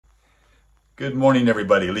Good morning,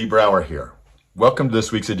 everybody. Lee Brower here. Welcome to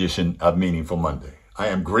this week's edition of Meaningful Monday. I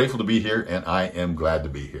am grateful to be here, and I am glad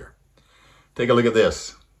to be here. Take a look at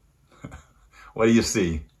this. What do you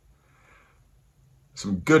see?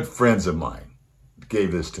 Some good friends of mine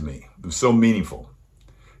gave this to me. It was so meaningful.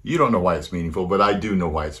 You don't know why it's meaningful, but I do know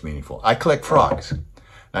why it's meaningful. I collect frogs.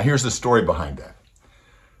 Now, here's the story behind that.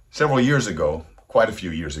 Several years ago, quite a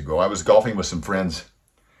few years ago, I was golfing with some friends.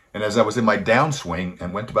 And as I was in my downswing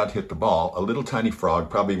and went about to hit the ball, a little tiny frog,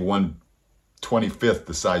 probably 1/25th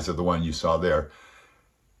the size of the one you saw there,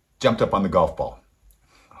 jumped up on the golf ball.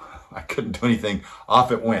 I couldn't do anything.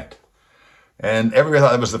 Off it went. And everybody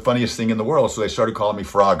thought that was the funniest thing in the world, so they started calling me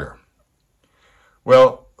Frogger.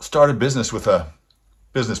 Well, started business with a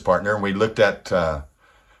business partner, and we looked at a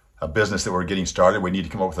business that we were getting started. We need to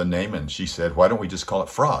come up with a name, and she said, why don't we just call it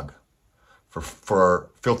Frog for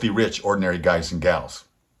filthy rich, ordinary guys and gals?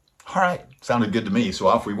 All right, sounded good to me, so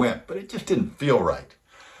off we went. But it just didn't feel right.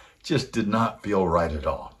 It just did not feel right at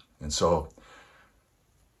all. And so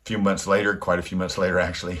quite a few months later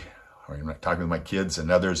actually, talking with my kids and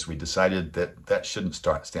others, we decided that shouldn't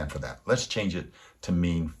stand for that. Let's change it to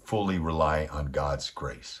mean fully rely on God's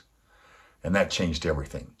grace. And that changed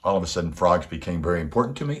everything. All of a sudden, frogs became very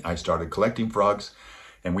important to me. I started collecting frogs,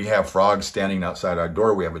 and we have frogs standing outside our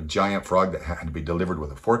door. We have a giant frog that had to be delivered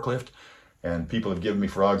with a forklift. And people have given me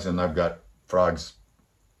frogs, and I've got frogs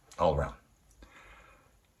all around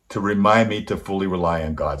to remind me to fully rely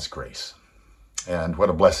on God's grace. And what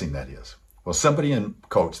a blessing that is. Well, somebody in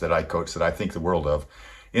coach that I think the world of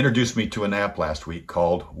introduced me to an app last week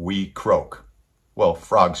called We Croak. Well,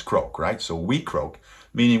 frogs croak, right? So we croak,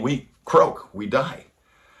 meaning we croak, we die.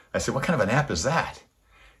 I said, what kind of an app is that?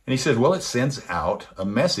 And he said, well, it sends out a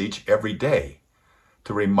message every day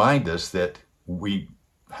to remind us that we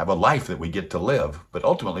have a life that we get to live, but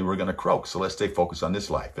ultimately we're going to croak. So let's stay focused on this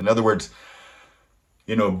life. In other words,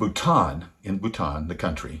 in Bhutan, the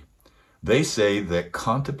country, they say that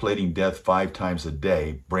contemplating death 5 times a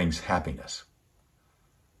day brings happiness.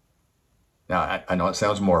 Now, I know it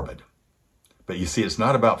sounds morbid, but you see, it's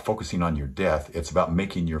not about focusing on your death. It's about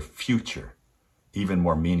making your future even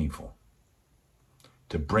more meaningful,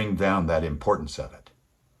 to bring down that importance of it.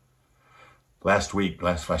 Last week,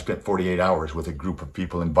 I spent 48 hours with a group of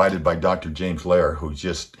people invited by Dr. James Lair,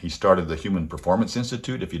 he started the Human Performance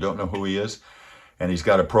Institute, if you don't know who he is. And he's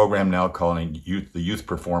got a program now called the Youth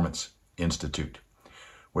Performance Institute,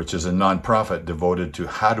 which is a nonprofit devoted to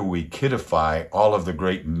how do we kidify all of the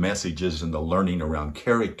great messages and the learning around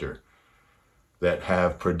character that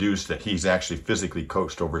have produced that he's actually physically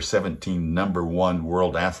coached over 17 #1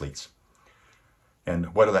 world athletes. And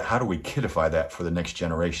how do we kidify that for the next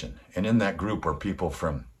generation? And in that group are people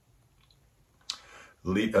from,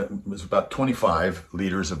 it was about 25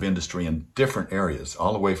 leaders of industry in different areas,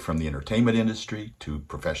 all the way from the entertainment industry to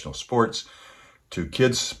professional sports, to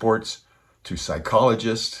kids sports, to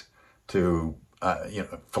psychologists, to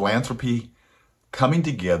philanthropy, coming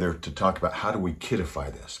together to talk about how do we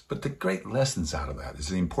kidify this. But the great lessons out of that is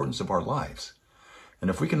the importance of our lives. And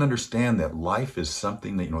if we can understand that life is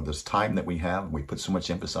something that, this time that we have, and we put so much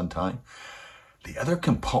emphasis on time, the other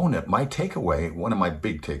component, my takeaway, one of my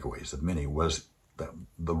big takeaways of many, was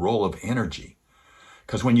the role of energy.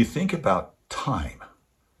 Because when you think about time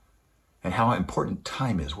and how important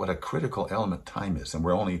time is, what a critical element time is, and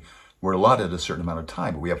we're allotted a certain amount of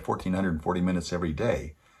time, but we have 1,440 minutes every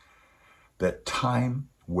day, that time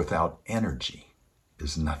without energy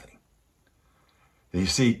is nothing. You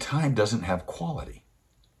see, time doesn't have quality.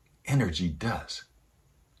 Energy does.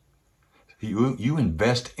 You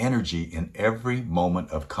invest energy in every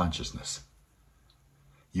moment of consciousness.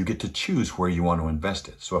 You get to choose where you want to invest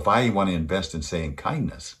it. So if I want to invest in, say, in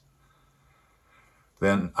kindness,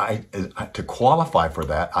 then to qualify for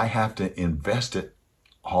that, I have to invest it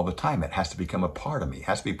all the time. It has to become a part of me. It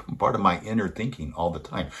has to be part of my inner thinking all the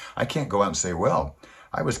time. I can't go out and say, well,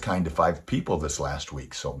 I was kind to 5 people this last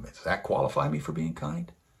week, so does that qualify me for being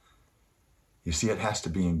kind? You see, it has to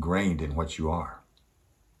be ingrained in what you are.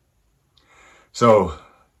 So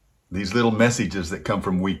these little messages that come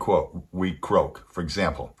from We Croak, for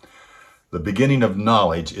example, the beginning of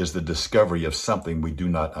knowledge is the discovery of something we do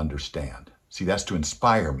not understand. See, that's to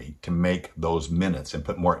inspire me to make those minutes and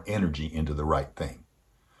put more energy into the right thing.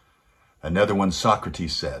 Another one,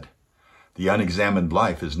 Socrates said, the unexamined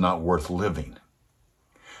life is not worth living.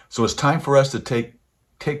 So it's time for us to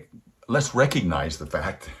let's recognize the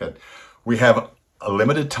fact that we have a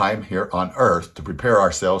limited time here on earth to prepare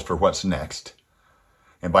ourselves for what's next.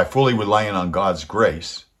 And by fully relying on God's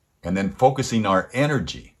grace and then focusing our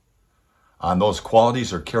energy on those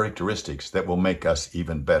qualities or characteristics that will make us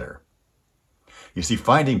even better. You see,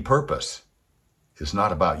 finding purpose is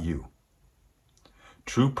not about you.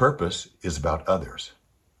 True purpose is about others.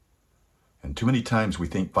 And too many times we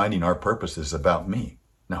think finding our purpose is about me.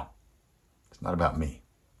 No, it's not about me.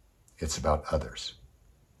 It's about others.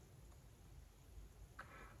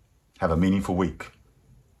 Have a meaningful week.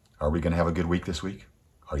 Are we going to have a good week this week?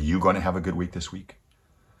 Are you going to have a good week this week?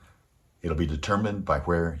 It'll be determined by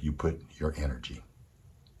where you put your energy.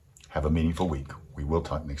 Have a meaningful week. We will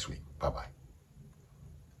talk next week. Bye-bye.